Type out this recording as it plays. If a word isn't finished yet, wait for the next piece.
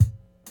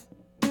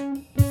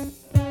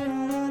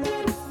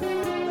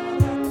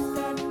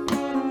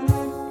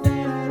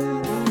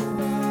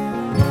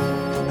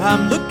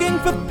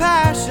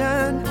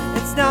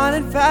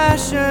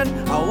fashion.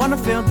 I wanna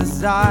feel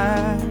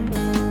desire.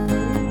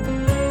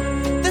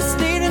 This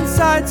need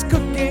inside's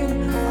cooking.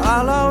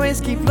 I'll always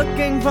keep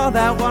looking for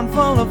that one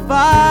full of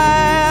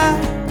fire.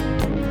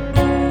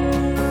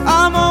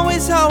 I'm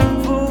always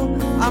hopeful,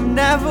 I'm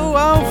never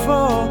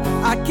woeful.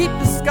 I keep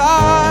the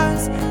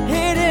scars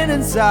hidden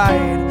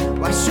inside.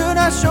 Why should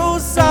I show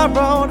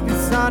sorrow to be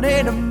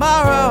sunny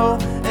tomorrow?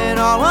 And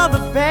all of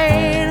the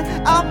pain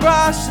I'll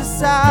brush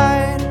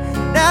aside.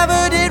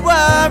 Never did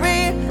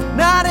worry,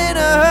 not in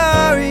a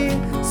hurry.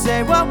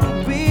 Say what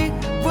will be,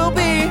 will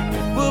be,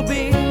 will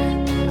be.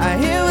 I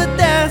hear what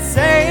they're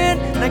saying,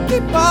 and I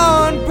keep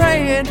on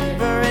praying.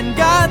 For in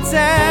God's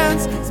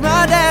hands, it's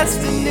my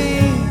destiny.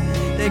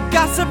 They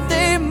gossip,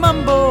 they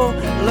mumble,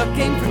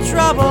 looking for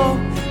trouble.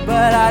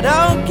 But I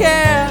don't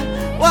care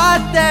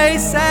what they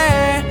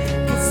say,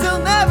 'cause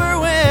they'll never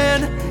win.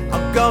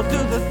 I'll go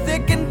through the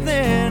thick and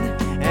thin,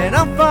 and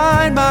I'll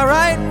find my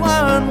right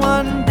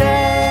one day.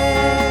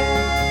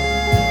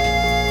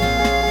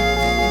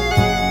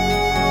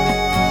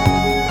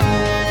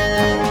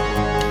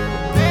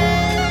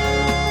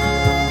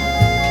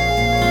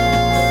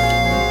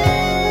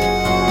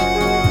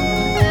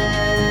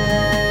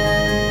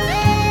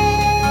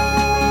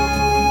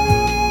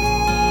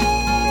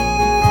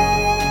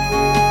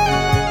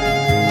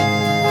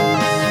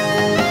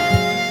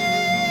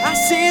 I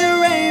see the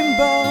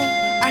rainbow,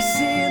 I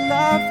see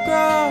love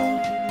grow,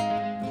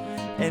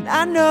 and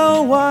I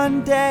know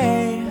one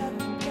day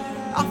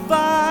I'll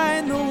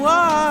find the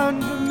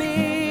one for me.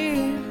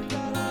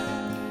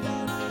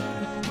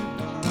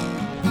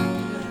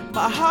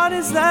 My heart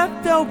is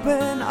left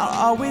open, I'll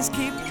always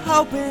keep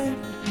hoping.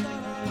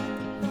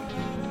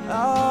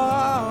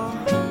 Oh,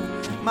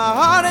 my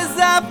heart is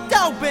left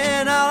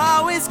open, I'll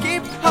always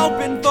keep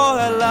hoping for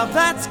a love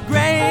that's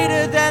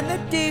greater than the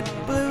deep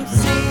blue